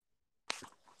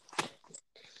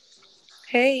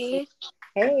Hey,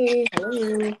 Hey,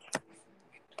 hello.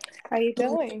 how you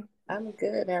doing? I'm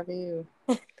good. How are you?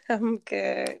 I'm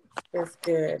good. That's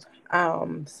good.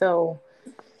 So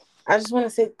I just want to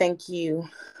say thank you,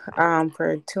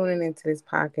 for tuning into this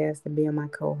podcast and being my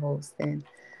co-host and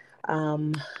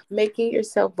um, making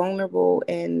yourself vulnerable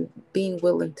and being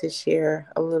willing to share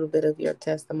a little bit of your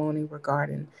testimony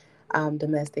regarding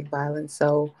domestic violence.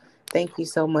 So, thank you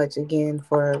so much again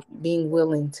for being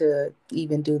willing to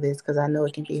even do this because I know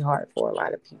it can be hard for a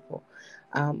lot of people.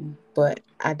 But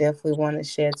I definitely want to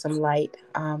shed some light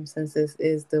since this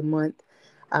is the month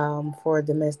for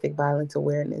domestic violence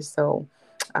awareness. So,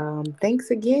 thanks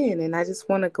again. And I just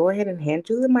want to go ahead and hand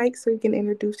you the mic so you can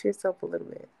introduce yourself a little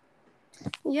bit.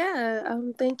 Yeah,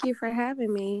 thank you for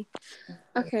having me.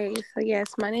 Okay, so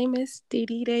yes, my name is Dee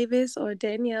Dee Davis or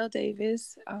Danielle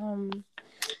Davis.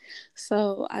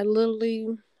 So I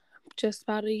literally just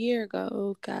about a year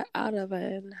ago got out of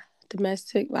a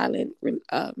domestic violent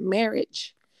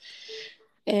marriage,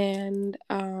 and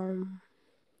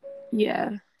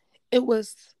yeah, it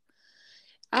was.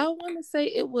 I want to say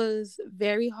it was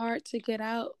very hard to get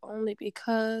out, only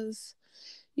because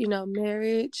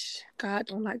marriage. God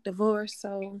don't like divorce,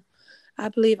 so I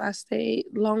believe I stayed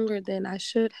longer than I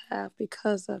should have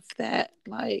because of that,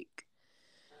 like,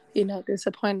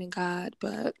 disappointing God.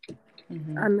 But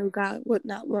Hmm. I knew God would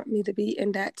not want me to be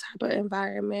in that type of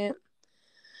environment.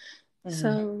 Hmm.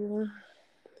 So,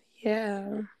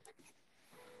 yeah.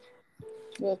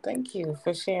 Well, thank you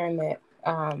for sharing that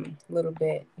little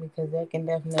bit because that can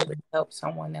definitely help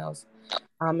someone else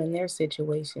in their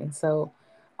situation. So,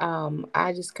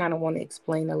 I just kind of want to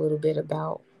explain a little bit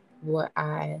about what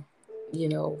I, you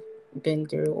know, been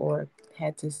through or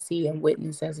had to see and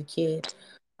witness as a kid,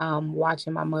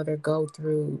 watching my mother go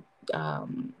through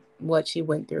what she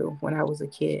went through when I was a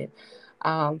kid.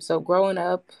 So, growing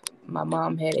up, my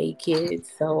mom had 8 kids,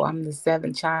 so I'm the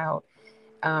seventh child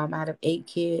out of 8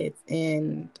 kids,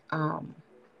 and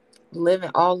living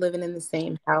in the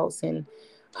same house, and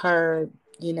her,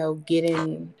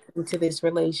 getting into this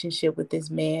relationship with this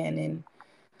man, and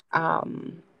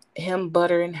um, him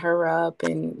buttering her up,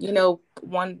 and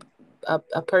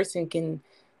a person can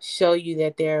show you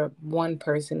that they're one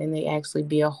person and they actually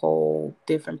be a whole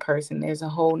different person. There's a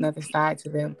whole nother side to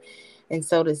them, and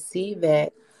so to see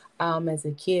that as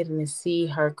a kid and to see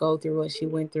her go through what she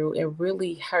went through, it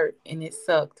really hurt and it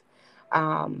sucked.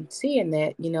 Seeing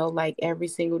that, like every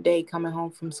single day coming home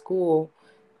from school,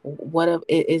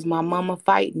 is my mama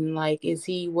fighting? Like,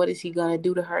 what is he gonna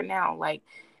do to her now? Like,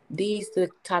 these the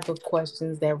type of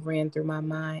questions that ran through my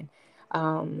mind.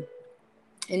 Um,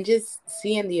 and just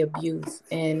seeing the abuse,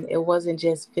 and it wasn't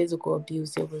just physical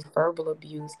abuse, it was verbal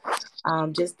abuse.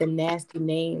 Just the nasty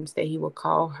names that he would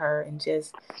call her, and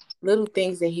just little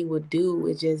things that he would do,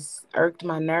 it just irked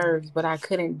my nerves, but I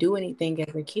couldn't do anything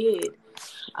as a kid.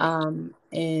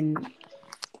 And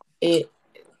it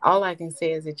all I can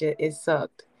say is it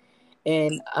sucked.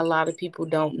 And a lot of people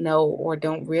don't know or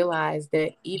don't realize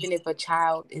that even if a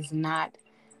child is not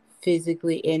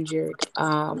physically injured,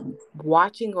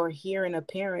 watching or hearing a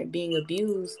parent being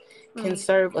abused can Mm.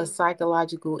 serve a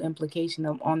psychological implication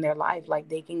on their life. Like,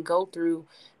 they can go through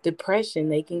depression,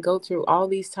 they can go through all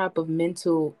these type of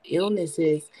mental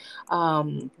illnesses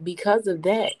because of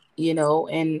that.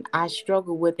 And I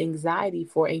struggled with anxiety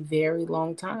for a very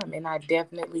long time, and I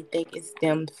definitely think it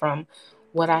stemmed from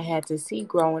what I had to see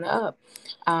growing up.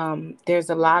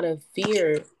 There's a lot of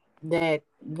fear that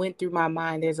went through my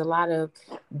mind. There's a lot of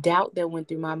doubt that went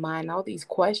through my mind. All these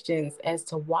questions as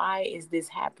to why is this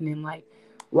happening? Like,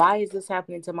 why is this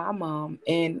happening to my mom?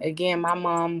 And again, my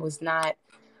mom was not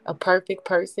a perfect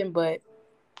person, but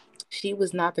she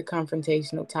was not the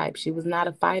confrontational type. She was not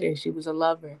a fighter. She was a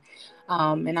lover.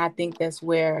 And I think that's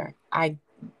where I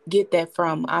get that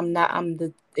from. I'm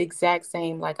the exact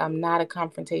same. Like, I'm not a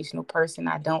confrontational person.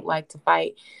 I don't like to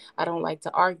fight. I don't like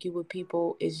to argue with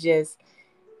people. It's just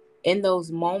in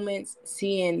those moments,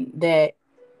 seeing that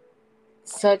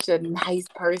such a nice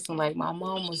person, like my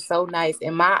mom was so nice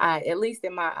in my eye, at least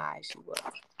in my eyes, she was.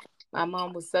 My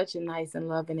mom was such a nice and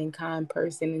loving and kind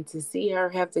person. And to see her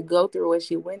have to go through what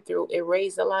she went through, it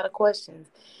raised a lot of questions.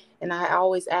 And I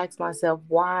always ask myself,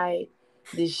 why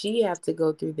did she have to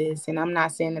go through this? And I'm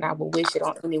not saying that I would wish it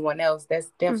on anyone else.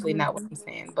 That's definitely not what Hmm. I'm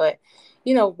saying. But,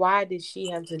 why did she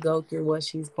have to go through what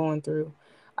she's going through?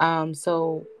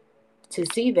 So to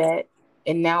see that,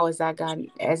 and now as I've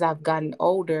gotten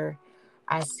older,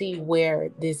 I see where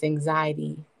this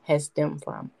anxiety has stemmed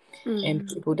from. And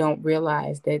Hmm. people don't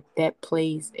realize that that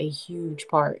plays a huge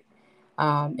part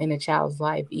in a child's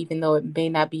life, even though it may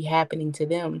not be happening to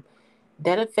them.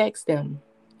 That affects them.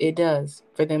 It does,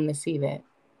 for them to see that.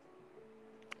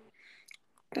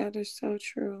 That is so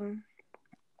true.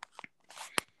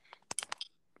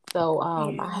 So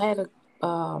I Yeah. had a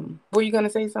were you gonna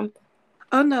say something?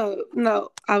 Oh no, no.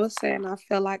 I was saying I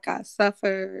feel like I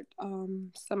suffered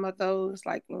some of those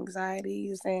like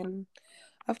anxieties and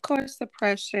of course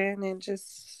depression and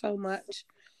just so much,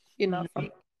 Mhm.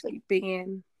 from actually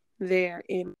being there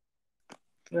in.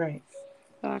 Right.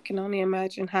 So I can only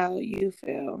imagine how you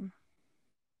feel.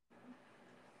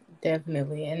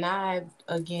 Definitely. And I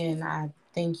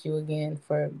thank you again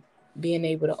for being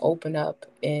able to open up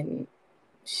and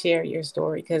share your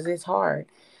story because it's hard.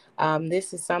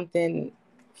 This is something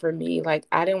for me, like,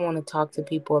 I didn't want to talk to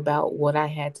people about what I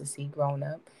had to see growing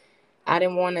up. I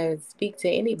didn't want to speak to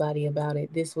anybody about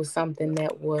it. This was something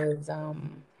that was,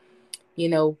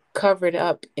 covered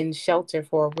up in shelter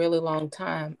for a really long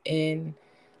time. And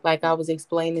like I was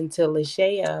explaining to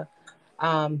Lashaya,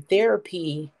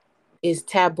 therapy is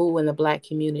taboo in the Black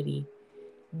community.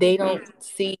 They don't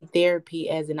see therapy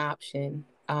as an option.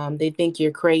 They think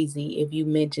you're crazy if you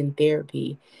mention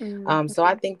therapy. Mm-hmm. So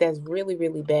I think that's really,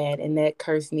 really bad, and that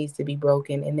curse needs to be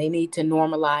broken. And they need to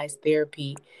normalize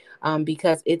therapy,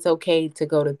 because it's okay to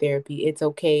go to therapy. It's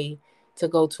okay to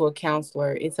go to a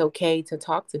counselor. It's okay to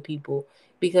talk to people,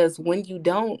 because when you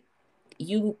don't,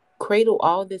 you cradle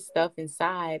all this stuff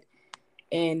inside.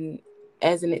 And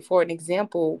for an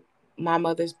example, my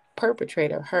mother's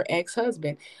perpetrator, her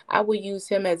ex-husband, I will use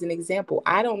him as an example.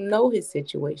 I don't know his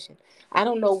situation. I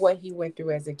don't know what he went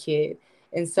through as a kid.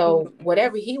 And so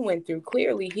whatever he went through,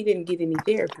 clearly he didn't get any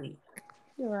therapy.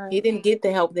 He Right. didn't get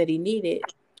the help that he needed.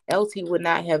 Else he would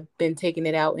not have been taking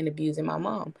it out and abusing my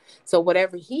mom. So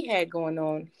whatever he had going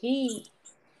on, he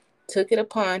took it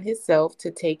upon himself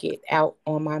to take it out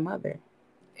on my mother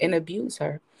and abuse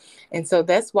her. And so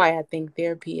that's why I think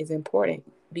therapy is important,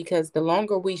 because the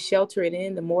longer we shelter it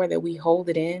in, the more that we hold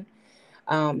it in,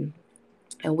 um,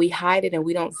 and we hide it and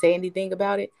we don't say anything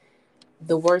about it,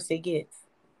 the worse it gets.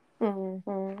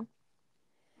 Mm-hmm.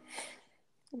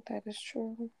 That is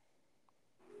true.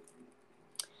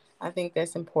 I think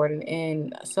that's important.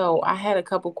 And so I had a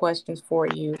couple questions for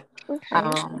you, Okay.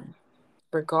 um,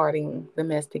 regarding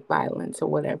domestic violence or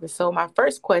whatever. So my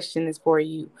first question is for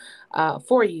you.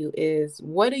 Is,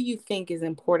 what do you think is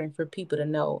important for people to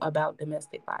know about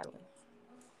domestic violence?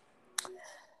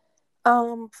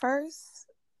 First,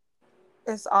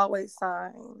 it's always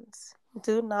signs.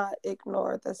 Do not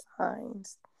ignore the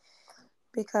signs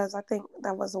because I think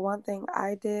that was one thing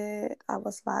I did. I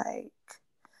was like,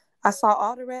 I saw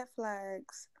all the red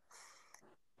flags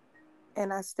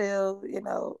and I still,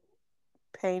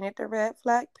 painted the red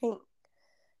flag pink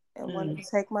and wanted Mm, to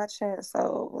take my chance.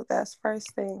 So that's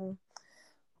first thing.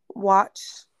 Watch,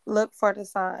 look for the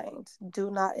signs. Do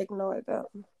not ignore them.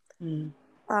 mm,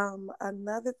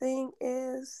 Another thing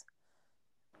is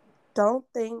don't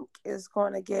think it's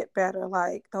going to get better.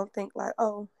 Like, don't think like,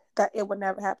 oh, that it would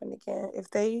never happen again. If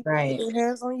they put right. their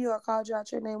hands on you or called you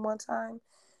out your name one time,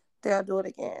 they'll do it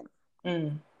again.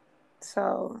 Mm,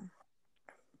 So,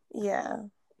 yeah.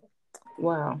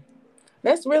 wow.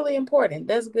 That's really important.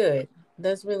 That's good.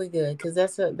 That's really good, because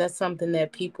that's something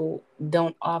that people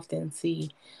don't often see,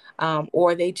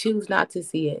 or they choose not to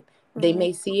see it. They Mm-hmm.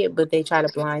 may see it, but they try to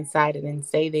blindside it and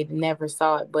say they never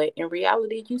saw it. But in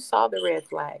reality, you saw the red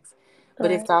flags.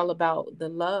 But Right. it's all about the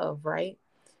love, right?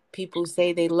 People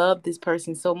say they love this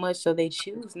person so much, so they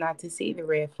choose not to see the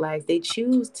red flags. They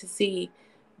choose to see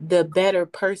the better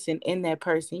person in that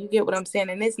person. You get what I'm saying?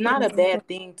 And it's not a Mm-hmm. bad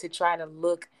thing to try to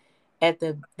look at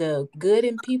the good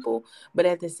in people, but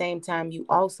at the same time, you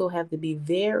also have to be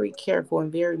very careful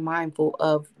and very mindful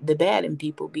of the bad in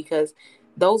people, because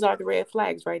those are the red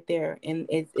flags right there, and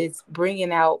it's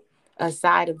bringing out a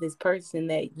side of this person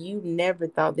that you never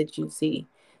thought that you see,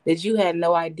 that you had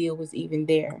no idea was even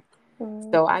there.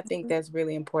 So I think Mm-hmm. that's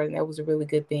really important. That was a really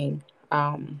good thing,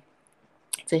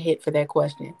 to hit for that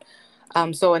question.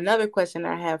 So another question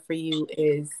I have for you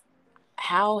is,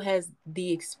 how has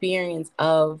the experience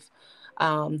of,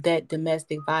 that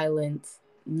domestic violence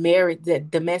marriage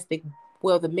that domestic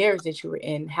well the marriage that you were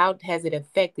in, how has it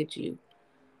affected you?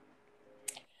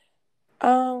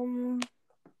 Um,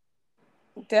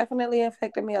 Definitely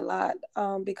affected me a lot.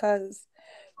 Because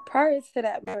prior to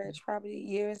that marriage, probably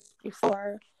years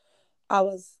before, I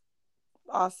was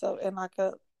also in like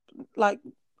a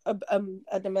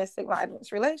domestic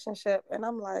violence relationship, and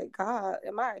I'm like, God,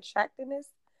 am I attracting this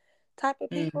type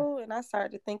of Mm, people? And I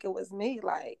started to think it was me,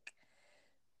 like.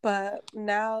 But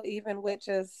now, even with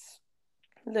just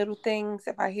little things,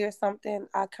 if I hear something,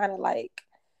 I kind of like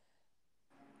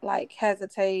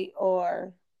hesitate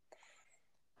or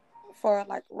for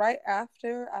like right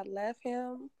after I left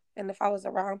him. And if I was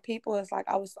around people, it's like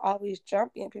I was always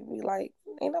jumpy, and people be like,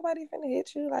 "Ain't nobody finna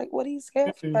hit you. Like, what are you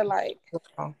scared for?" Mhm. Like,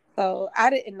 Wow. so I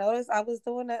didn't notice I was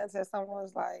doing that until someone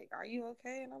was like, "Are you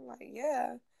okay?" And I'm like,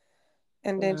 "Yeah."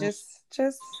 And then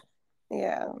Wow.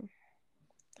 yeah,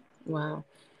 Wow.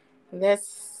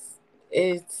 That's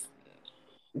it's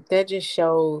that just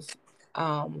shows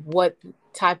what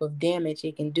type of damage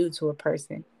it can do to a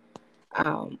person,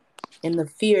 um, and the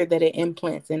fear that it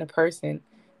implants in a person.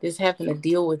 Just having to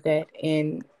deal with that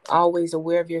and always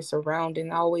aware of your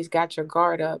surrounding, always got your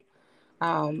guard up.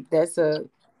 That's a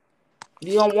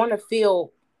You don't want to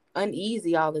feel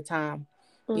uneasy all the time,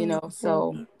 you know.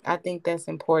 So hmm I think that's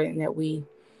important that we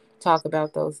talk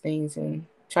about those things and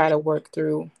try to work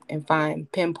through and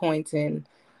find pinpoints and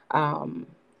um,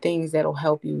 things that'll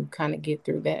help you kind of get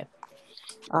through that.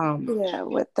 Um, yeah.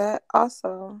 With that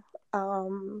also,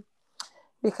 um,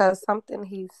 because something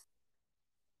he's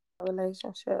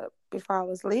relationship before I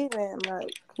was leaving,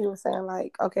 like he was saying,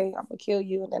 like, "Okay, I'm gonna kill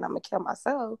you, and then I'm gonna kill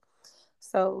myself."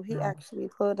 So he wow. actually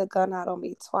pulled a gun out on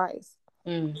me twice.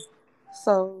 Mm,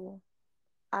 So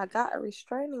I got a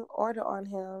restraining order on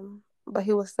him, but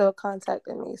he was still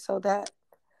contacting me. So that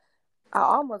I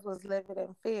almost was living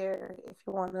in fear, if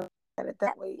you want to look at it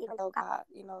that way, even though God,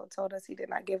 told us He did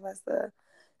not give us the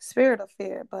spirit of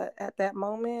fear. But at that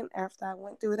moment, after I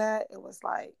went through that, it was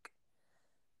like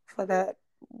for that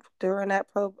during that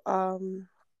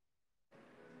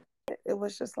it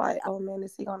was just like, oh man,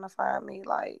 is he gonna find me?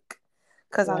 Like,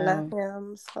 cause I left wow.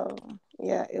 him. So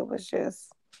yeah, it was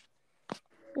just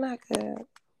not good.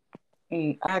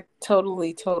 I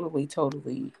totally, totally,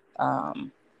 totally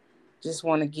just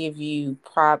want to give you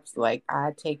props. Like,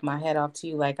 I take my hat off to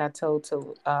you. Like I told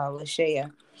to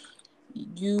Lashaya,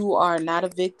 you are not a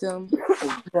victim.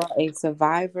 You are a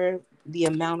survivor. The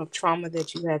amount of trauma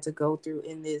that you had to go through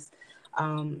in this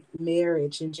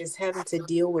marriage and just having to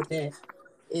deal with that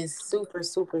is super,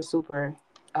 super, super.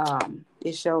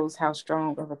 It shows how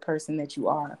strong of a person that you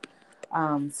are.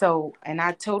 And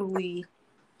I totally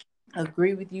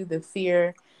agree with you. The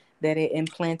fear that it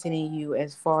implanted in you,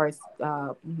 as far as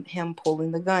him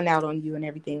pulling the gun out on you and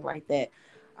everything like that.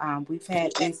 We've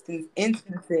had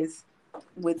instances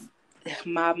with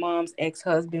my mom's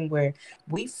ex-husband where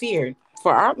we feared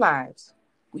for our lives.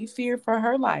 We feared for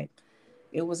her life.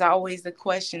 It was always the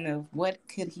question of what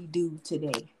could he do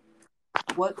today?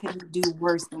 What could he do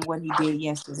worse than what he did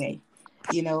yesterday?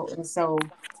 You know, and so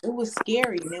it was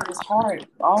scary and it was hard,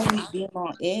 always being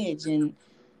on edge, and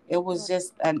it was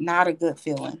just not a good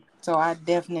feeling. So I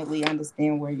definitely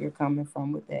understand where you're coming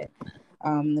from with that.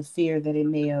 The fear that it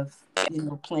may have,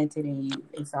 planted in you.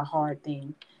 It's a hard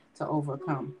thing to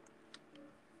overcome.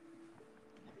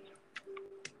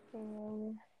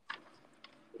 Um,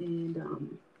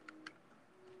 And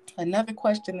another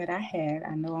question that I had,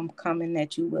 I know I'm coming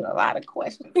at you with a lot of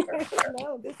questions, girl.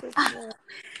 no, this is good.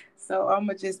 So I'm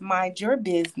gonna just mind your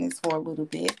business for a little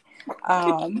bit.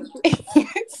 Um,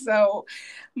 so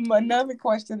another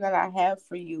question that I have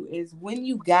for you is, when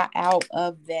you got out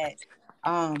of that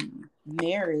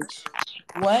marriage,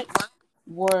 what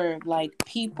were like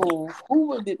people who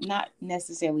were not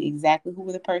necessarily exactly who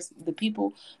were the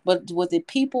people, but was it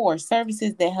people or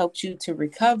services that helped you to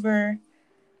recover?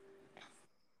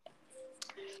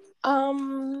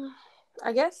 Um,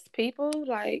 I guess people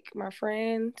like my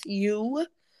friends, you were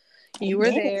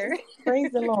Amen. there.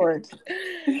 Praise the Lord.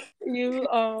 you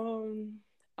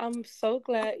I'm so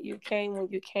glad you came when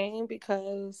you came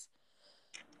because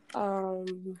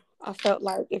I felt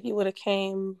like if you would have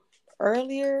came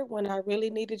earlier when I really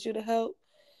needed you to help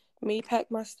me pack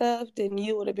my stuff, then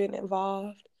you would have been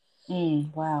involved.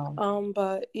 Wow.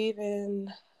 But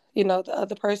even the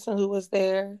other person who was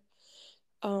there,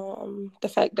 the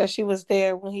fact that she was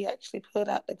there when he actually pulled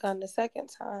out the gun the second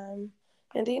time,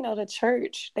 and the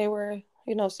church, they were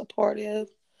supportive.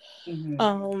 Hmm.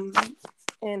 Um,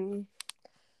 and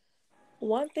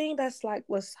one thing that's like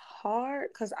was hard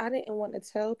because I didn't want to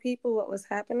tell people what was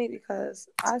happening because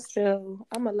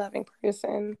I'm a loving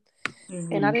person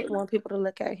and I Hmm. didn't want people to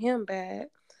look at him bad.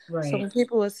 So Right. when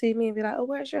people would see me and be like, "Oh,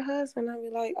 where's your husband?" I'd be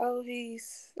like, "Oh,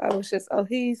 he's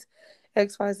XYZ,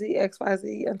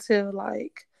 XYZ," until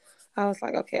like I was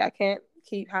like, "Okay, I can't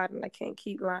keep hiding. I can't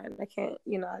keep lying. I can't,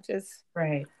 I just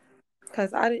Right.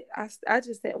 because I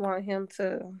just didn't want him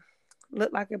to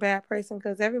look like a bad person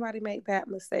because everybody make bad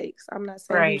mistakes. I'm not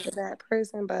saying Right. he's a bad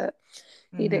person, but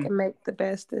he Hmm. didn't make the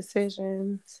best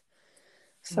decisions.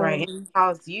 Right. So It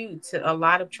caused you to a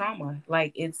lot of trauma.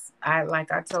 Like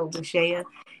I told Lashaya,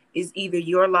 it's either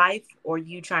your life or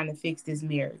you trying to fix this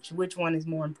marriage. Which one is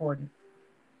more important?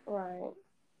 right,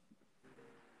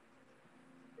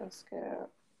 that's good.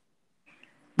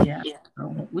 Yeah.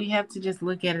 So we have to just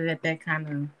look at it at that kind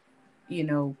of,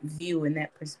 view and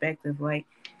that perspective. Like,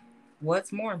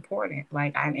 what's more important?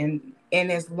 Like, and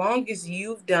as long as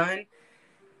you've done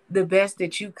the best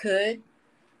that you could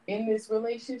in this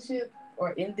relationship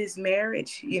or in this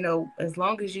marriage, as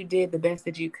long as you did the best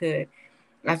that you could,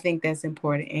 I think that's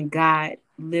important. And God,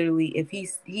 literally, if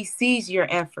he sees your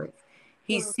efforts,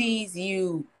 he sees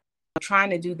you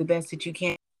trying to do the best that you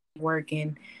can work.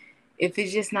 And if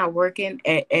it's just not working,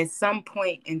 at some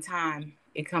point in time,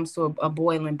 it comes to a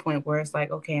boiling point where it's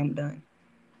like, okay, I'm done.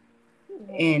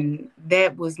 Yeah. And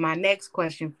that was my next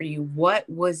question for you. What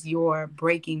was your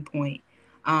breaking point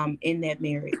in that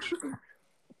marriage?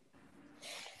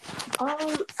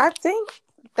 I think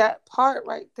that part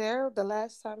right there, the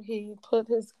last time he put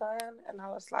his gun, and I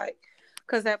was like,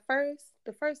 because at first,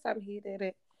 the first time he did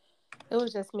it, it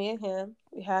was just me and him.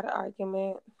 We had an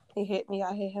argument. He hit me,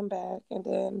 I hit him back, and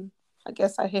then I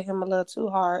guess I hit him a little too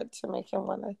hard to make him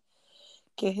want to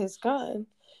get his gun.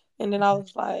 And then I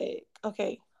was like,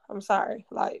 okay, I'm sorry,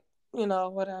 like,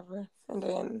 whatever. And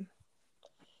then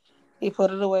he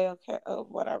put it away, okay,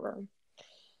 whatever.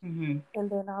 Mm-hmm. And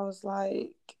then I was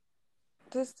like,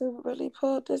 this dude really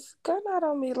pulled this gun out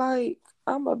on me. Like,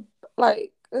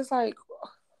 like, it's like,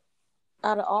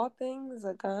 out of all things,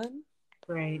 a gun.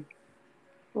 Right.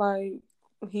 Like,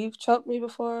 he choked me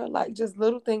before, like, just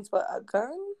little things, but a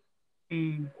gun?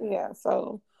 Mm. Yeah,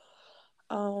 so,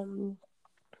 um,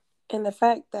 and the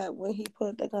fact that when he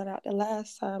put the gun out the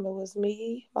last time, it was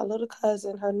me, my little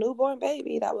cousin, her newborn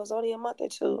baby that was only a month or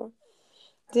two.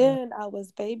 Then I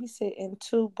was babysitting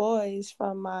two boys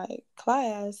from my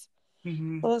class.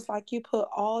 Mm-hmm. So it's like you put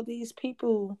all these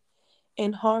people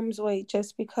in harm's way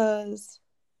just because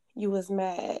you was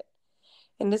mad.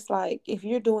 And it's like, if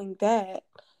you're doing that,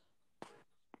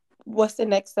 what's the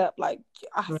next step? Like,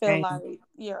 I feel Right. like,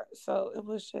 yeah. So it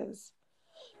was just,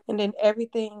 and then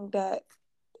everything,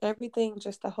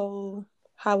 just the whole,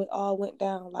 how it all went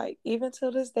down. Like, even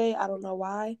to this day, I don't know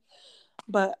why,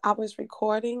 but I was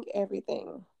recording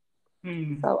everything.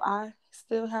 Mm. So I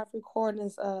still have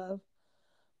recordings of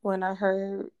when I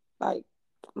heard, like,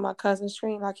 my cousin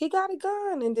scream, like, he got a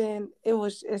gun. And then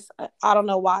I don't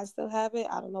know why I still have it.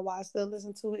 I don't know why I still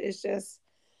listen to it. It's just,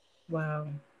 Wow.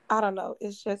 I don't know.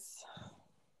 It's just,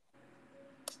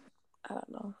 I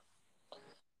don't know.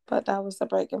 But that was the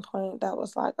breaking point. That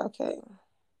was like, okay,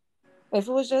 if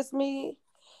it was just me,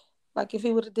 like, if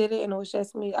he would have did it and it was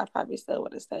just me, I probably still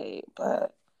would have stayed.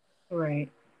 But Right.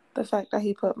 the fact that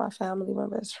he put my family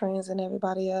members, friends, and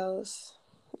everybody else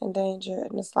in danger,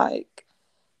 and it's like,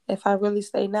 if I really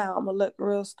stay now, I'm gonna look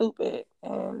real stupid.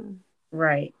 And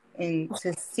Right. And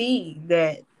to see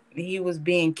that he was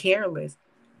being careless,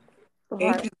 right,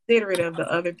 inconsiderate of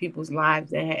the other people's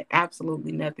lives that had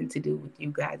absolutely nothing to do with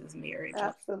you guys' marriage or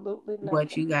absolutely what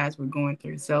nothing. you guys were going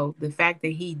through. So the fact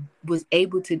that he was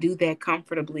able to do that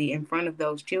comfortably in front of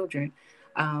those children,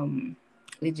 um,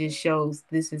 it just shows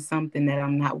this is something that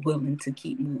I'm not willing to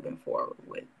keep moving forward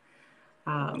with.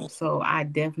 So I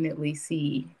definitely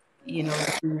see,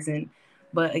 the reason.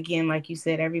 But again, like you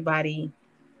said, everybody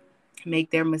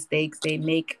make their mistakes. They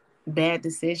make bad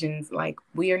decisions. Like,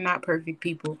 we are not perfect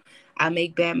people. I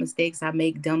make bad mistakes. I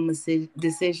make dumb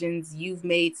decisions. You've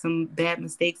made some bad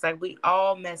mistakes. Like, we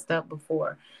all messed up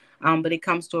before. But it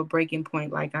comes to a breaking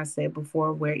point, like I said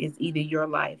before, where it's either your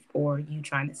life or you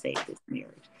trying to save this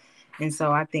marriage. And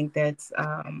so I think that's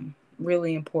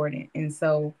really important. And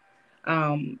so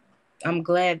um, I'm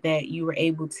glad that you were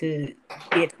able to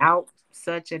get out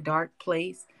such a dark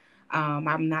place.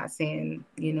 I'm not saying,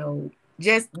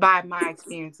 just by my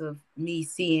experience of me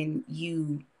seeing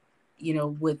you,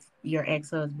 with your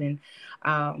ex-husband,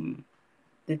 um,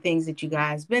 the things that you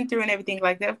guys been through and everything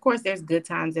like that. Of course, there's good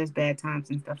times, there's bad times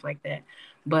and stuff like that.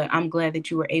 But I'm glad that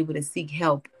you were able to seek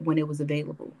help when it was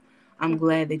available. I'm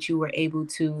glad that you were able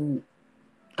to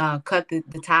cut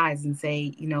the ties and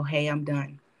say, hey, I'm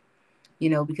done.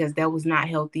 Because that was not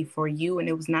healthy for you and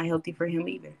it was not healthy for him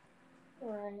either.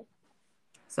 Right.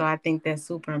 So I think that's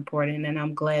super important. And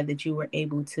I'm glad that you were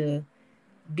able to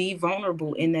be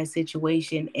vulnerable in that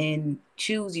situation and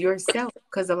choose yourself.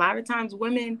 Because a lot of times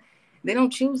women, they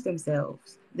don't choose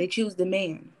themselves, they choose the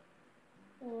man.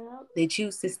 Yeah. They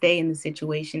choose to stay in the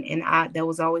situation. And that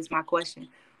was always my question.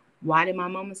 Why did my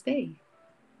mama stay?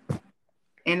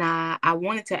 And I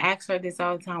wanted to ask her this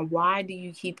all the time. Why do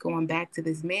you keep going back to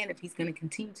this man if he's going to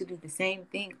continue to do the same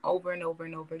thing over and over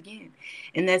and over again?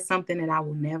 And that's something that I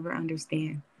will never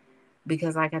understand.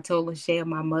 Because like I told Lachelle,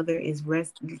 my mother is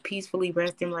peacefully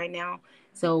resting right now.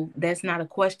 So that's not a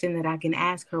question that I can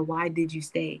ask her. Why did you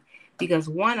stay? Because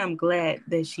one, I'm glad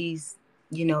that she's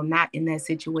not in that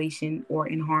situation or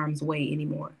in harm's way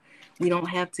anymore. We don't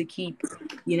have to keep,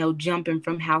 jumping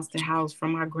from house to house,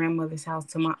 from our grandmother's house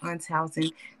to my aunt's house,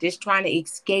 and just trying to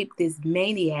escape this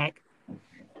maniac.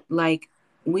 Like,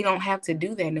 we don't have to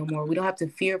do that no more. We don't have to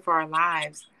fear for our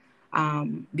lives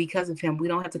because of him. We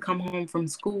don't have to come home from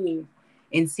school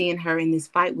and seeing her in this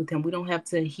fight with him. We don't have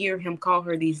to hear him call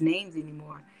her these names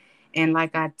anymore. And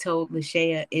like I told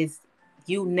Lashaya, is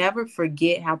you never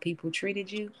forget how people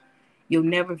treated you. You'll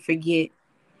never forget,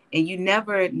 and you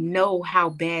never know how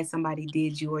bad somebody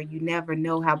did you, or you never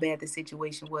know how bad the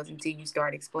situation was until you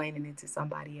start explaining it to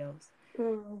somebody else.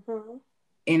 Mm-hmm.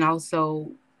 And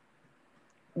also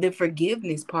the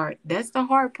forgiveness part, that's the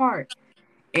hard part.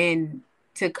 And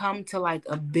to come to like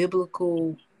a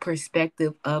biblical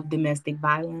perspective of domestic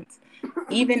violence,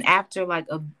 even after like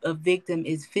a victim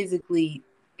is physically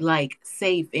like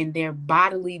safe and their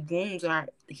bodily wounds are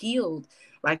healed,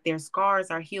 like their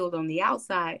scars are healed on the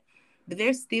outside, but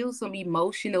there's still some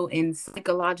emotional and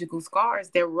psychological scars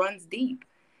that runs deep.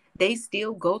 They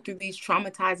still go through these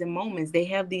traumatizing moments. They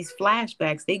have these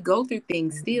flashbacks. They go through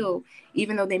things still,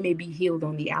 even though they may be healed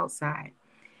on the outside.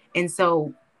 And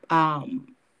so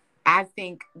I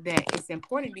think that it's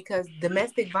important because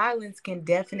domestic violence can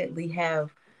definitely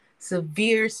have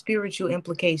severe spiritual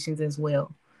implications as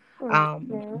well.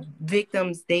 Mm-hmm.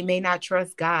 Victims, they may not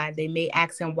trust God. They may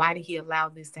ask him, why did he allow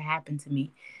this to happen to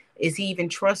me? Is he even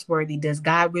trustworthy? Does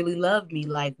God really love me?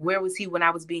 Like, where was he when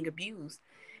I was being abused?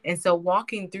 And so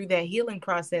walking through that healing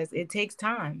process, it takes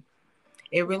time.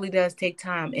 It really does take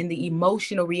time. And the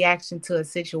emotional reaction to a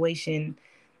situation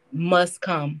must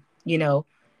come, and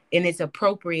it's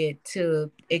appropriate to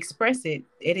express it.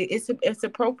 It's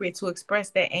appropriate to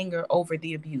express that anger over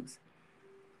the abuse.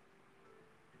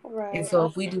 And Right. so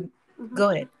if we do, Mhm. go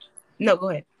ahead. No, go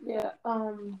ahead. Yeah.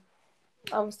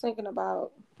 I was thinking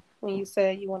about when you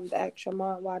said you wanted to ask your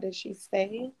mom why did she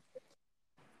stay.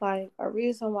 Like a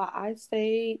reason why I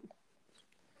stayed.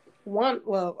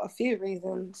 A few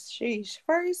reasons. Sheesh.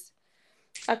 First,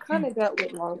 I kind of dealt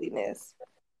with loneliness.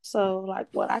 So, like,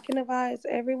 what I can advise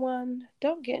everyone: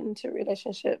 don't get into a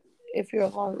relationship if you're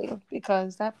lonely,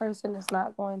 because that person is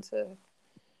not going to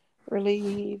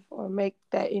relieve or make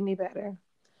that any better.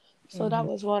 So that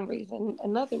Mm-hmm. was one reason.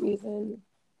 Another reason,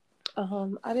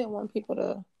 I didn't want people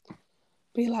to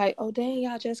be like, "Oh, dang,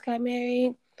 y'all just got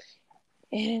married,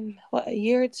 and what a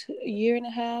year and a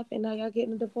half, and now y'all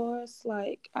getting a divorce."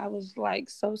 Like, I was like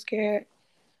so scared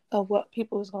of what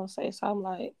people was gonna say. So I'm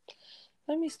like,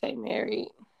 let me stay married.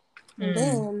 And Mm.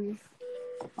 then,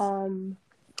 um,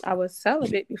 I was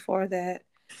celibate before that.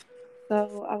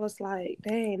 So I was like,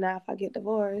 dang, now if I get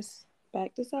divorced,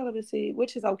 back to celibacy,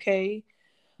 which is okay.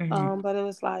 Mm-hmm. But it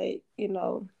was like,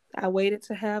 I waited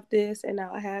to have this and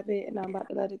now I have it and I'm about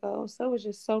to let it go. So it was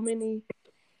just so many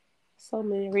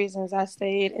reasons I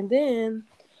stayed. And then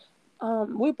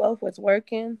we both was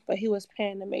working, but he was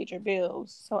paying the major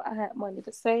bills. So I had money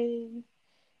to save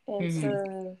and Mm-hmm.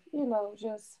 to,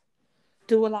 just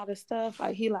do a lot of stuff.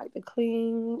 Like he liked to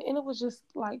clean, and it was just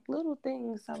like little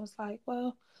things. I was like,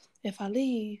 well, if I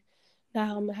leave,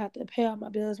 now I'm gonna have to pay all my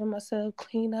bills by myself,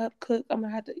 clean up, cook. I'm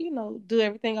gonna have to, do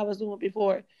everything I was doing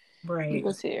before he Right.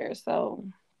 was here. So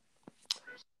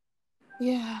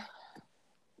yeah.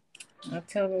 I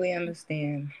totally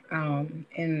understand.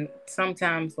 And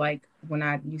sometimes, like when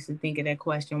I used to think of that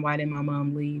question, why did my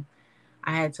mom leave?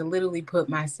 I had to literally put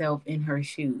myself in her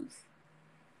shoes.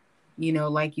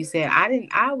 Like you said,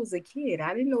 I was a kid.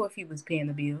 I didn't know if he was paying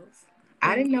the bills.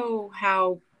 I Mm, didn't know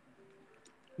how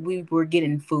we were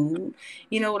getting food.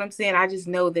 You know what I'm saying? I just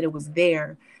know that it was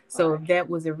there. So right. if that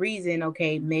was a reason,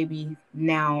 okay, maybe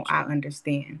now I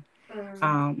understand.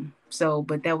 Mm,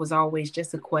 But that was always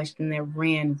just a question that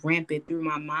ran rampant through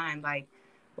my mind. Like,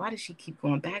 why does she keep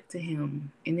going back to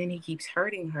him? And then he keeps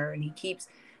hurting her and he keeps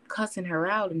cussing her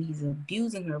out and he's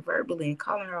abusing her verbally and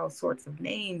calling her all sorts of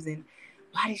names. And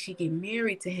why did she get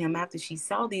married to him after she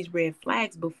saw these red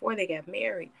flags before they got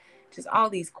married? Just all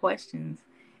these questions.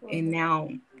 And mm, now,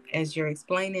 as you're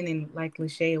explaining, and like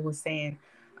Lashaya was saying,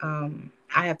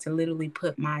 I have to literally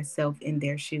put myself in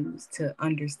their shoes to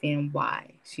understand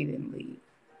why she didn't leave.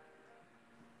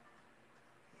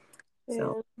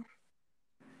 So,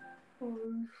 yeah.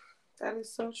 Mm, that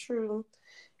is so true.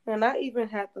 And I even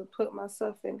had to put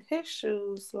myself in his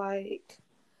shoes. Like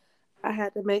I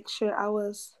had to make sure I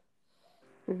was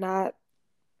not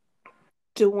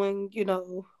doing,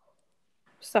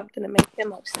 something to make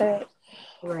him upset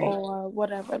right. or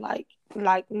whatever. Like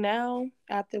now,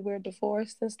 after we're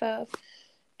divorced and stuff,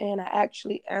 and I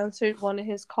actually answered one of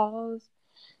his calls,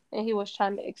 and he was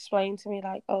trying to explain to me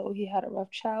like, oh, he had a rough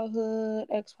childhood,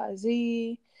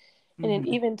 XYZ, And then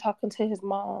Mm-hmm. even talking to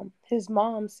his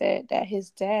mom said that his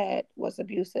dad was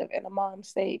abusive and the mom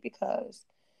stayed because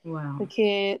Wow. the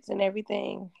kids and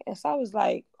everything. And so I was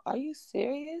like, are you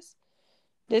serious?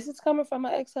 This is coming from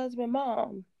my ex-husband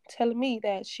mom telling me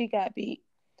that she got beat.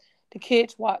 The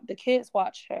kids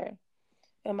watched her.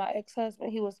 And my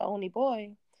ex-husband, he was the only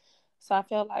boy. So I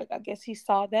felt like I guess he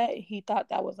saw that and he thought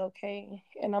that was okay.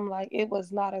 And I'm like, it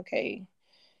was not okay.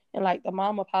 And like the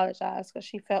mom apologized because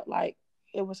she felt like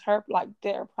it was her, like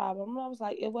their problem. And I was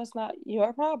like, it was not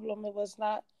your problem. It was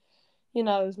not, it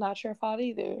was not your fault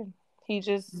either. He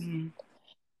just, Mm-hmm.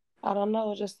 I don't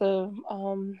know, just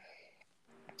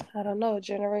I don't know, a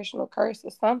generational curse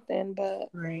or something.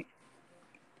 But Right.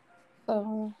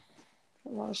 so I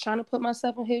was trying to put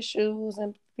myself in his shoes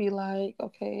and be like,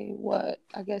 okay, what?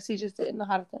 I guess he just didn't know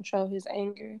how to control his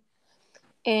anger.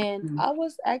 And Mm-hmm. I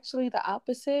was actually the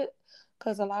opposite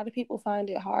because a lot of people find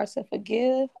it hard to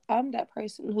forgive. I'm that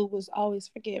person who was always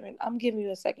forgiving. I'm giving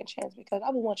you a second chance because I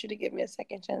would want you to give me a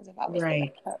second chance if I was to Right.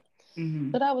 mess up.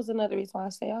 Mm-hmm. So that was another reason why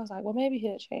I was like, well, maybe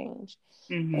he'll change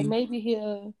and Mm-hmm. maybe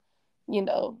you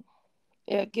know,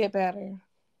 it'll get better.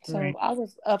 So Right. I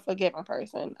was a forgiving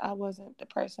person. I wasn't the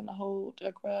person to hold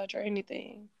a grudge or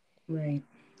anything. Right.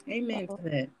 Amen So, to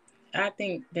that. I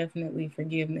think definitely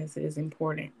forgiveness is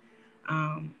important.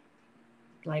 Um,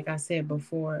 like I said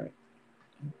before,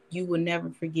 you will never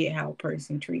forget how a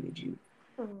person treated you,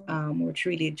 mm, or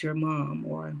treated your mom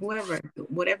or whoever,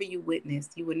 whatever you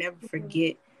witnessed. You will never mm,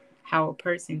 forget how a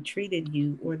person treated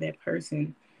you or that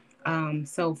person.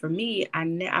 So for me,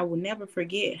 I will never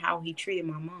forget how he treated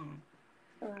my mom.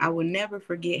 I will mm, never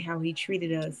forget how he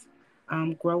treated us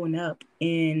growing up.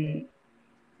 And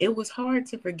it was hard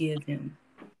to forgive him.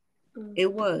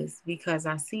 It mm, was because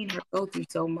I seen her go through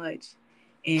so much.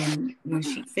 And when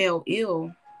she fell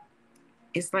ill,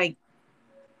 it's like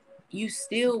you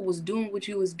still was doing what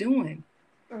you was doing.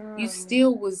 You mm,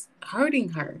 still was hurting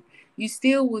her. You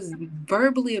still was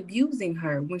verbally abusing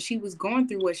her when she was going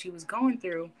through what she was going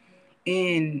through.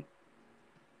 And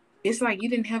it's like you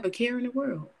didn't have a care in the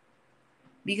world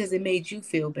because it made you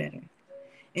feel better.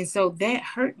 And so that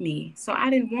hurt me. So I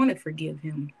didn't want to forgive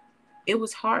him. It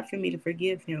was hard for me to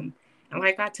forgive him. And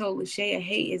like I told Lachey,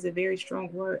 hate is a very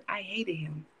strong word. I hated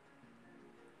him.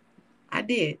 I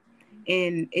did.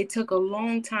 And it took a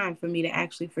long time for me to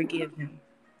actually forgive him.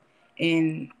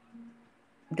 And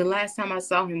the last time I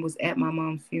saw him was at my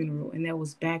mom's funeral, and that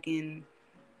was back in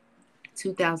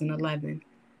 2011.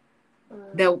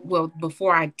 That, mm, well,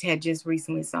 before I had just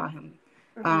recently saw him.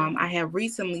 mhm, I had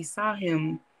recently saw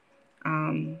him,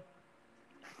 um,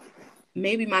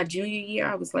 maybe my junior year.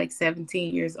 I was like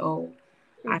 17 years old.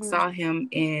 I mhm, saw him,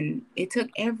 and it took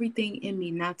everything in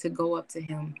me not to go up to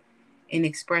him and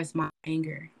express my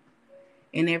anger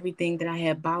and everything that I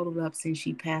had bottled up since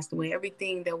she passed away.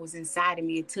 Everything that was inside of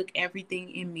me, it took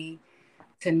everything in me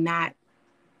to not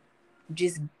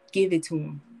just give it to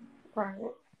him.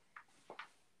 right.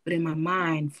 But in my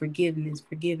mind, forgiveness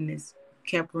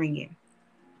kept ringing.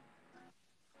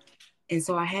 And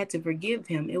so I had to forgive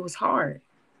him. It was hard.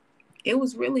 It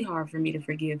was really hard for me to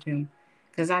forgive him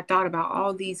because I thought about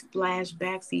all these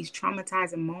flashbacks, these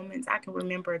traumatizing moments. I can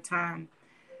remember a time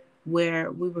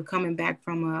where we were coming back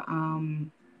from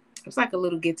it was like a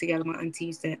little get together. My auntie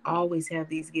used to always have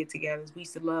these get togethers. We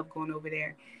used to love going over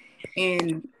there.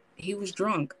 And he was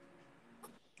drunk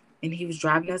and he was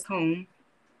driving us home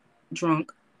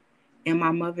drunk. And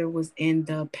my mother was in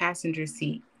the passenger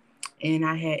seat. And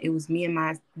it was me and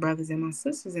my brothers and my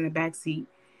sisters in the back seat.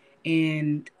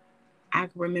 And I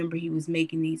can remember he was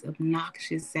making these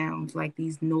obnoxious sounds, like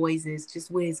these noises,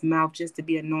 just with his mouth, just to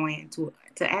be annoying,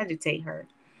 to agitate her.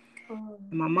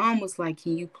 And Mm, my mom was like,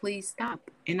 "Can you please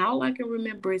stop?" And all I can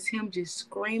remember is him just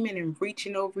screaming and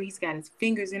reaching over. He's got his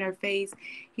fingers in her face.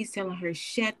 He's telling her,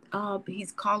 "Shut up."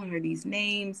 He's calling her these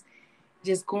names,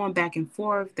 just going back and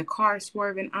forth. The car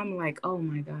swerving. I'm like, "Oh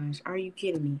my gosh, are you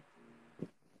kidding me?"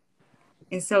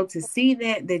 And so to see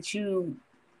that you,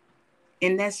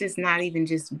 and that's just not even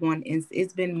just one.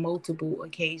 It's been multiple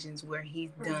occasions where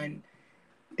he's done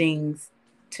mm, things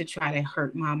to try to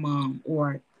hurt my mom,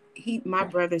 or my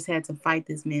brothers had to fight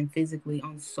this man physically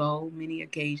on so many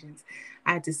occasions.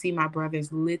 I had to see my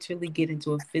brothers literally get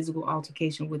into a physical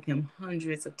altercation with him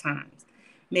hundreds of times,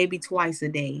 maybe twice a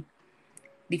day,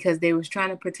 because they was trying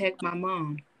to protect my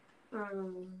mom.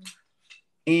 mm,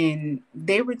 And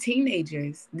they were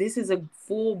teenagers. This is a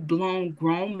full blown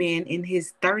grown man in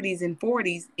his 30s and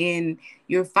 40s, and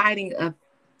you're fighting a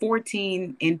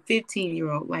 14 and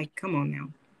 15-year old. Like, come on now.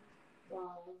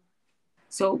 wow.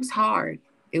 So it was hard.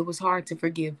 It was hard to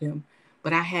forgive him.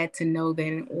 But I had to know that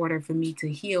in order for me to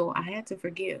heal, I had to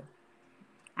forgive.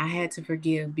 I had to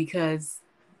forgive because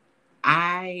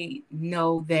I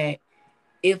know that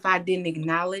if I didn't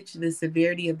acknowledge the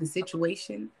severity of the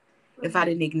situation, if I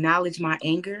didn't acknowledge my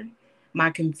anger,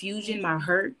 my confusion, my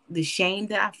hurt, the shame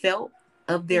that I felt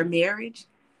of their marriage,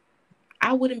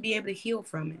 I wouldn't be able to heal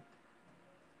from it.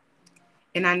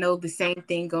 And I know the same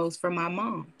thing goes for my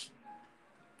mom.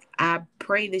 I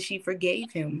pray that she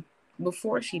forgave him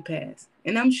before she passed.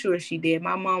 And I'm sure she did.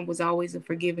 My mom was always a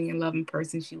forgiving and loving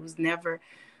person. She was never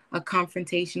a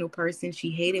confrontational person. She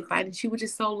hated fighting. She was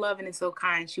just so loving and so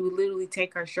kind. She would literally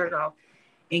take her shirt off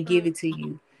and give it to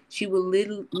you. She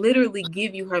would literally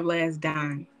give you her last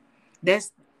dime.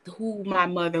 That's who my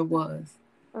mother was.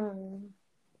 Mm.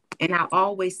 And I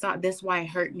always thought that's why it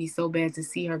hurt me so bad to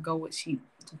see her go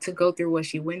through what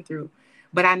she went through.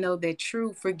 But I know that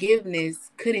true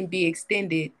forgiveness couldn't be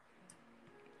extended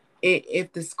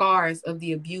if the scars of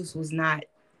the abuse was not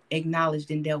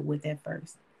acknowledged and dealt with at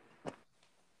first.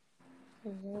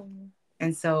 Mm.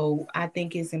 And so I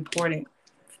think it's important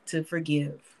to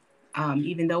forgive.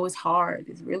 Even though it's hard,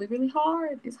 it's really, really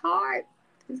hard. It's hard.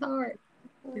 It's hard.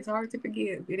 It's hard to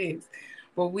forgive. It is.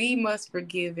 But we must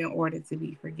forgive in order to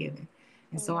be forgiven.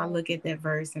 And so I Mm. look at that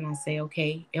verse and I say,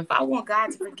 okay, if I want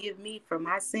God to forgive me for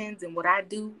my sins and what I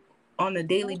do on a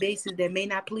daily basis that may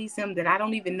not please Him, that I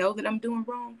don't even know that I'm doing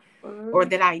wrong, or Mm.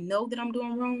 that I know that I'm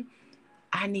doing wrong,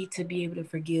 I need to be able to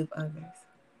forgive others.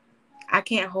 I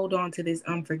can't hold on to this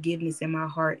unforgiveness in my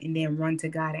heart and then run to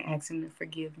God and ask Him to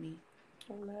forgive me.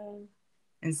 Amen.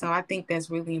 And so I think that's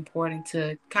really important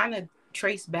to kind of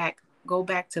trace back, go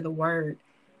back to the word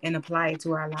and apply it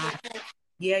to our lives.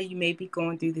 Yeah, you may be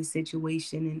going through this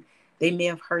situation and they may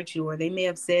have hurt you, or they may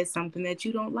have said something that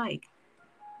you don't like,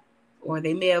 or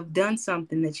they may have done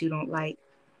something that you don't like,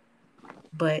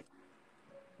 but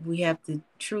we have to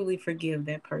truly forgive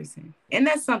that person. And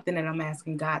that's something that I'm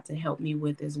asking God to help me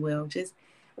with as well. Just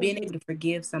being Mhm. able to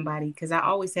forgive somebody. Because I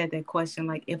always had that question,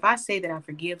 like, if I say that I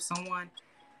forgive someone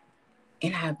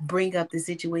and I bring up the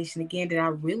situation again, did I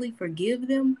really forgive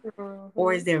them?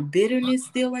 Or is Mhm. there bitterness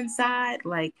still inside?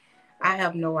 Like, I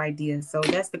have Right. no idea. So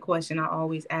that's the question I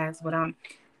always ask. But I'm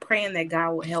praying that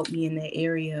God will help me in that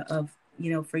area of,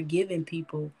 forgiving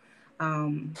people.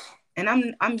 And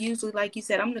I'm usually, like you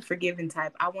said, I'm the forgiving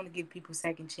type. I want to give people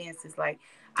second chances. Like,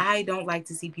 I don't like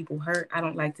to see people hurt. I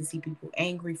don't like to see people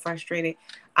angry, frustrated.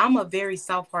 I'm a very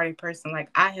soft-hearted person. Like,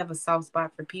 I have a soft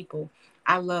spot for people.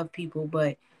 I love people,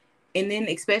 but and then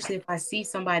especially if I see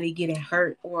somebody getting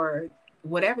hurt or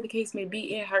whatever the case may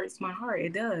be, it hurts my heart.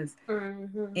 It does.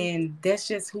 Mhm. And that's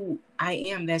just who I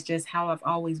am. That's just how I've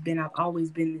always been. I've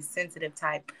always been this sensitive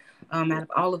type. Out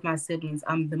of all of my siblings,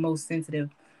 I'm the most sensitive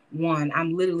one.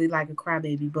 I'm literally like a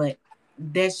crybaby, but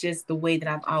that's just the way that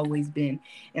I've always been.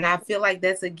 And I feel like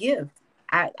that's a gift.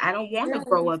 I don't want to Yeah.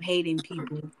 grow up hating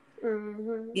people.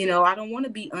 Mhm. I don't want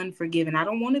to be unforgiving. I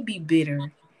don't want to be bitter.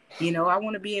 I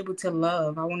want to be able to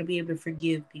love. I want to be able to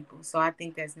forgive people. So I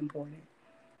think that's important.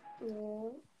 Yeah.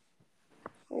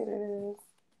 It is.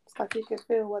 It's like you can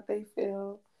feel what they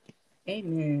feel. You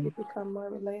Amen. become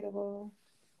more relatable.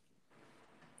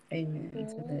 Amen to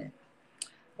Yeah. that.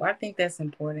 Well, I think that's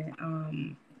important.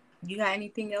 You got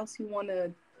anything else you want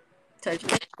to touch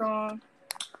base on?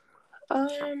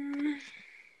 Um.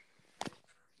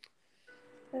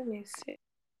 Let me see.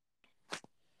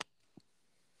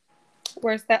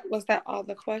 Was that all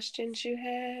the questions you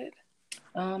had?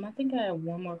 I think I have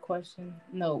one more question.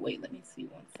 No, wait, let me see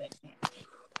 1 second.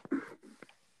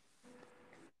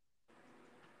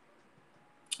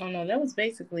 Oh no, that was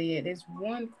basically it. There's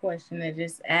one question that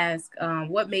just asked,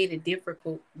 what made it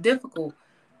difficult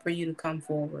for you to come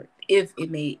forward? If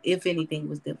anything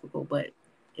was difficult, but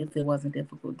if it wasn't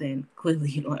difficult, then clearly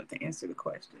you don't have to answer the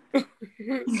question.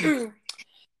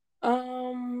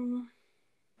 um.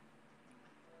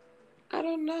 I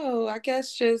don't know. I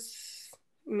guess just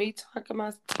me talking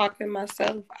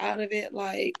myself out of it,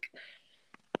 like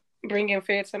bringing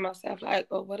fear to myself. Like,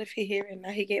 oh, what if he hear it and now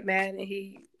he get mad and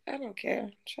he? I don't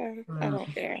care. Child, I Uh,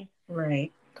 don't care.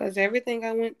 right. Cause everything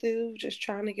I went through, just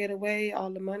trying to get away, all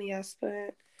the money I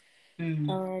spent, Mm,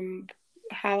 um,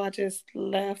 how I just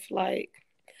left. Like,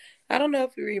 I don't know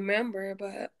if you remember,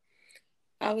 but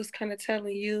I was kind of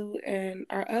telling you and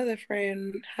our other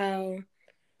friend how,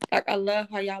 like, I love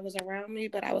how y'all was around me,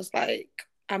 but I was like,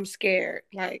 I'm scared.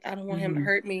 Like, I don't want him to mm-hmm.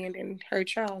 hurt me and then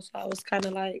hurt y'all. So I was kind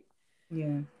of like,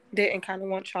 Yeah. didn't kind of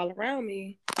want y'all around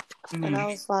me. And Mm, I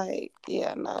was like,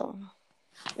 yeah, no,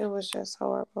 it was just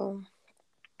horrible.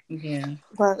 yeah.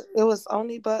 But it was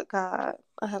only but God.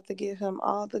 I have to give him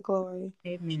all the glory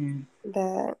Amen.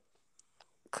 that,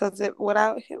 because it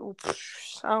without him,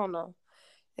 I don't know.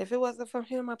 if it wasn't for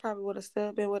him, I probably would have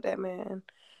still been with that man.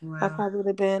 I Wow. probably would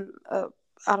have been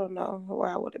I don't know where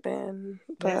I would have been,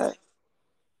 That's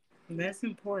but that's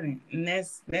important, and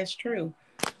that's true.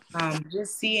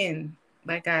 Just seeing,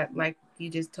 like you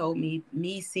just told me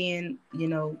seeing,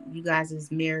 you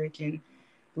guys' marriage, and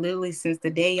literally since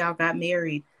the day y'all got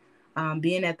married,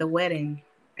 being at the wedding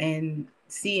and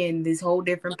seeing this whole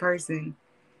different person,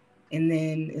 and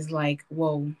then it's like,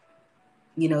 whoa,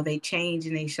 they change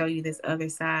and they show you this other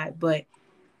side. But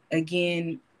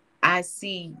again, I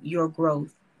see your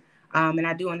growth. And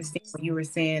I do understand what you were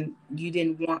saying. You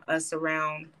didn't want us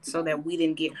around so that we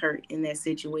didn't get hurt in that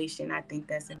situation. I think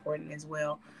that's important as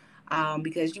well,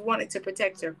 because you wanted to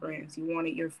protect your friends. You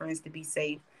wanted your friends to be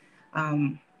safe.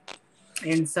 Um,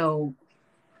 and so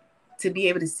to be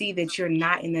able to see that you're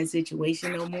not in that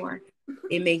situation no more,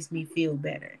 it makes me feel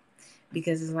better,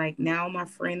 because it's like now my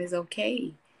friend is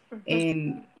okay,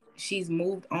 and she's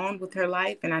moved on with her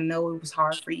life. And I know it was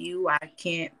hard for you. I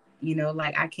can't,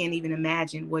 like I can't even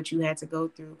imagine what you had to go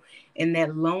through in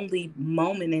that lonely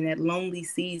moment, in that lonely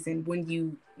season when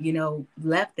you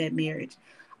left that marriage.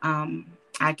 Um,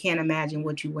 I can't imagine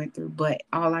what you went through, but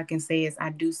all I can say is I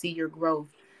do see your growth.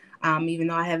 Even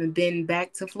though I haven't been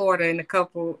back to Florida in a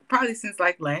couple, probably since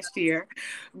like last year.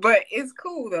 But it's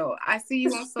cool though. I see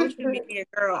you on social media,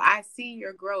 girl. I see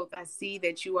your growth. I see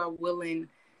that you are willing,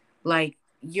 like,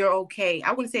 you're okay.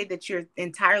 I wouldn't say that you're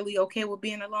entirely okay with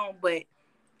being alone, but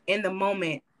in the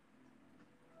moment,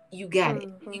 you got it.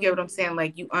 You get what hmm I'm saying?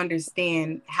 Like, you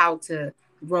understand how to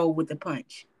roll with the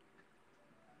punch.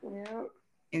 yeah.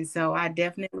 And so I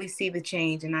definitely see the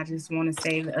change. And I just want to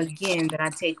say again that I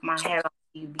take my hat off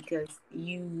to you, because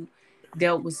you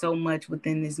dealt with so much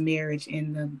within this marriage,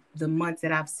 and the months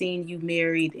that I've seen you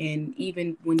married, and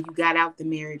even when you got out the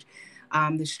marriage,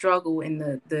 the struggle and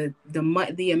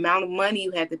the amount of money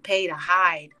you had to pay to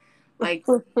hide. Like,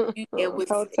 it Hotel was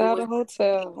to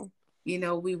hotel.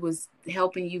 we was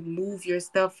helping you move your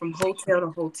stuff from hotel to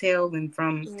hotel and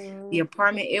from the Mm.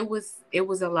 apartment. It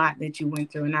was a lot that you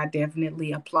went through, and I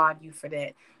definitely applaud you for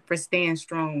that, for staying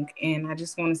strong. And I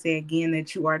just want to say again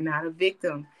that you are not a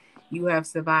victim. You have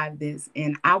survived this,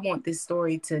 and I want this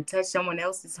story to touch someone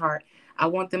else's heart. I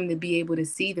want them to be able to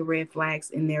see the red flags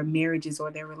in their marriages or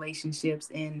their relationships,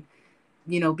 and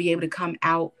be able to come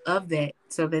out of that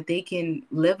so that they can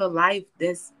live a life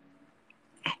that's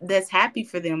happy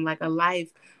for them, like a life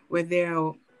where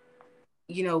they'll,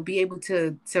 be able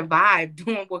to survive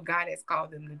doing what God has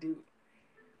called them to do.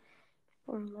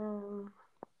 Mm.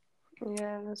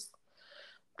 Yes.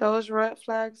 Those red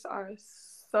flags are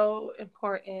so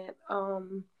important.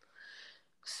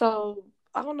 So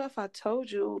I don't know if I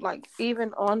told you, like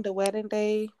even on the wedding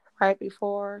day, right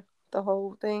before the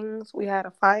whole things, we had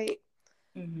a fight,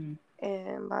 Hmm.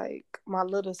 and like my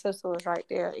little sister was right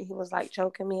there. He was like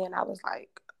choking me, and I was like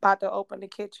about to open the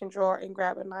kitchen drawer and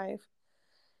grab a knife,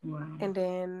 Wow. and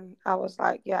then I was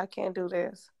like, "Yeah, I can't do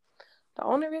this." The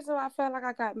only reason why I felt like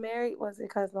I got married was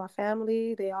because my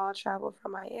family, they all traveled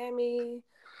from Miami.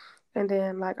 And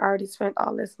then, like, I already spent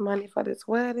all this money for this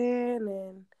wedding.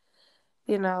 And,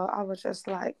 I was just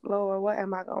like, Lord, what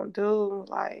am I going to do?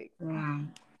 Like, Wow.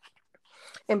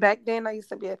 and back then I used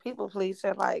to be a people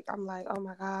pleaser. Like, I'm like, oh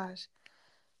my gosh,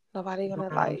 nobody going to,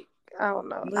 Wow. like, I don't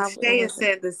know. It Lashaya was just,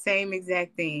 said the same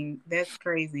exact thing. That's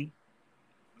crazy.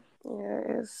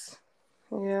 yeah,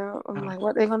 yeah. I'm Wow. like,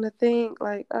 what they going to think?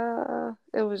 Like,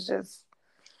 it was just,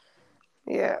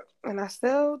 yeah. And I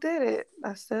still did it.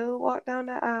 I still walked down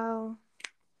the aisle.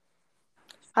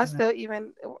 I Wow. still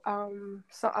even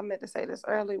so I meant to say this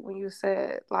early when you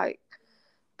said like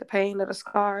the pain of the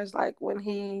scars, like when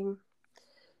he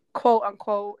quote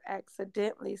unquote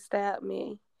accidentally stabbed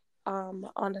me on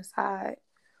the side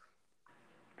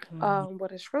Wow.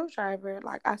 with a screwdriver,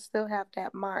 like I still have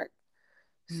that mark.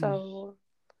 Mm. So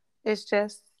it's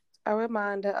just a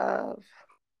reminder of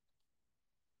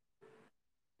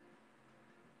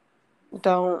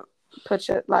don't put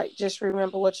your like just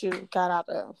remember what you got out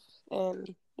of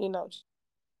and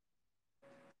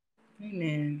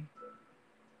Amen.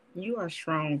 You are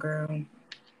strong, girl.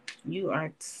 You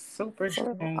are super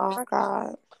strong. oh my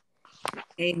God.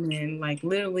 Amen. Like,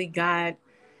 literally, God,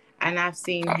 and I've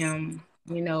seen Him,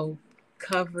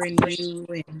 covering you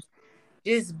and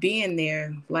just being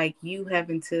there, like you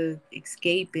having to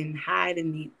escape and hide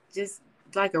in the, just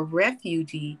like a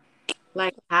refugee,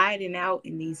 like hiding out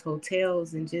in these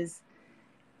hotels, and just,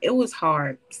 it was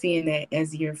hard seeing that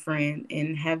as your friend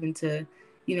and having to,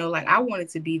 like, I wanted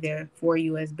to be there for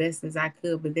you as best as I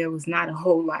could, but there was not a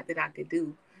whole lot that I could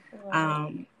do.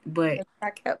 Right. But I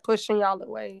kept pushing y'all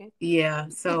away. yeah,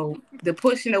 so the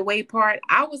pushing away part,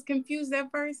 I was confused at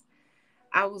first.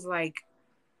 I was like,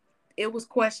 it was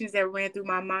questions that ran through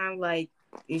my mind, like,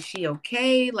 is she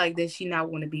okay? Like, does she not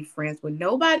want to be friends with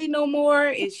nobody no more?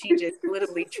 Is she just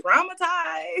literally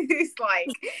traumatized? Like,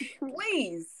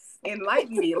 please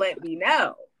enlighten me, let me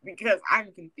know, because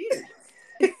I'm confused.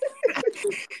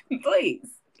 Please.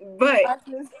 But I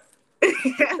just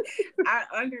I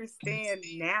understand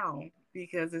now,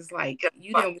 because it's like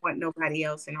you didn't want nobody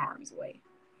else in harm's way.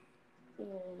 yeah,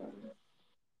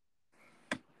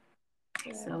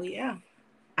 yeah. So yeah.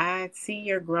 I see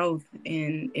your growth,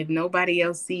 and if nobody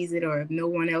else sees it, or if no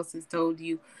one else has told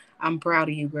you, I'm proud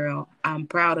of you, girl. I'm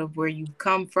proud of where you've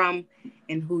come from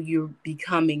and who you're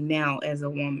becoming now as a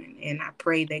woman. And I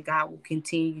pray that God will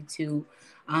continue to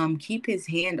keep His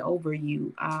hand over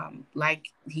you.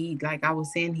 Like I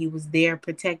was saying, He was there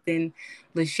protecting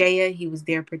Lashaya. He was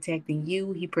there protecting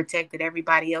you. He protected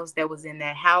everybody else that was in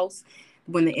that house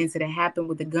when the incident happened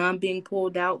with the gun being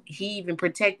pulled out. He even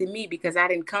protected me because I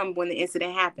didn't come when the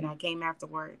incident happened. I came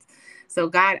afterwards. So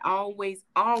God always,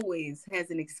 always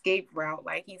has an escape route.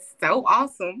 Like, He's so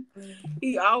awesome.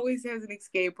 He always has an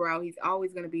escape route. He's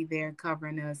always going to be there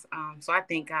covering us. So I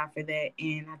thank God for that.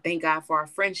 And I thank God for our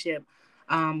friendship.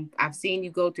 I've seen you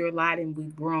go through a lot, and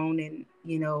we've grown, and,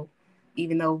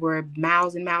 even though we're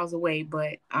miles and miles away,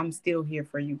 but I'm still here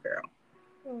for you, girl.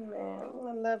 Man,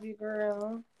 I love you,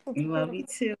 girl. Love you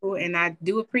too. And I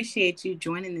do appreciate you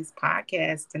joining this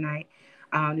podcast tonight,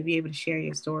 to be able to share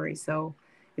your story. So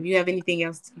if you have anything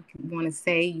else you want to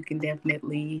say, you can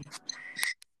definitely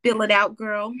fill it out,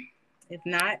 girl. If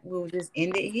not, we'll just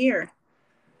end it here.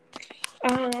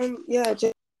 Yeah,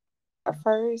 just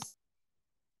first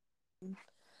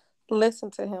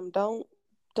listen to him. Don't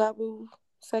double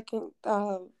second,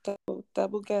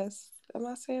 double guess. Am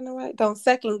I saying it right? Don't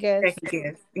second guess. Second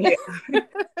guess. Yeah.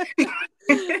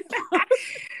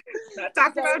 Not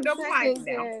talking about Don't no flights second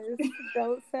now. guess.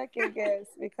 Don't second guess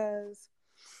because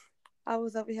I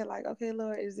was over here like, okay,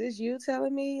 Lord, is this you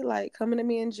telling me? Like, coming to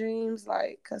me in dreams?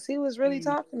 Like, because he was really Mm,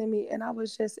 talking to me and I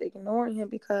was just ignoring him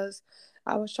because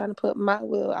I was trying to put my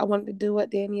will. I wanted to do what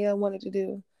Danielle wanted to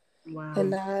do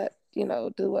and wow. not,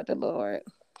 do what the Lord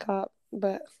called.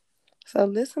 But so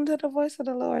listen to the voice of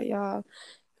the Lord, y'all.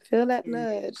 Feel that Mm.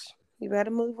 nudge. You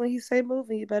better move when he say move,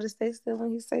 and you better stay still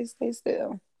when he say stay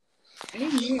still.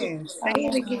 Amen. Say I it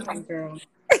love again, him. girl.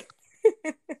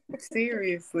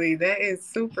 Seriously, that is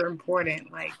super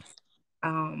important. Like,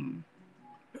 um,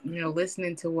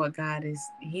 listening to what God is,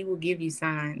 He will give you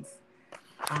signs.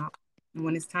 Um,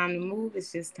 when it's time to move,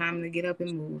 it's just time to get up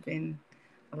and move. And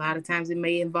a lot of times it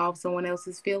may involve someone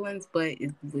else's feelings, but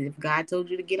if God told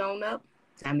you to get on up,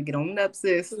 time to get on up,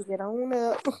 sis. Get on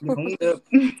up. Get on up.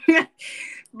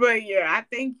 But yeah, I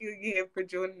thank you again for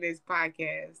joining this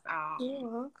podcast.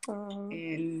 You're welcome.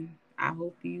 And I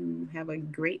hope you have a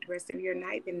great rest of your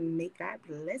night, and may God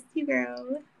bless you,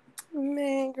 girl.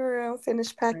 Man, girl,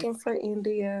 finish packing for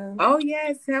India. Oh,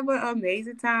 yes. Have an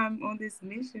amazing time on this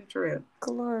mission trip.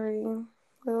 Glory.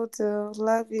 Will do.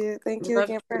 Love you. Thank you Love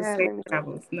again for you. Safe having me.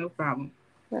 travels. No problem.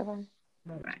 Bye bye.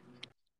 Bye bye.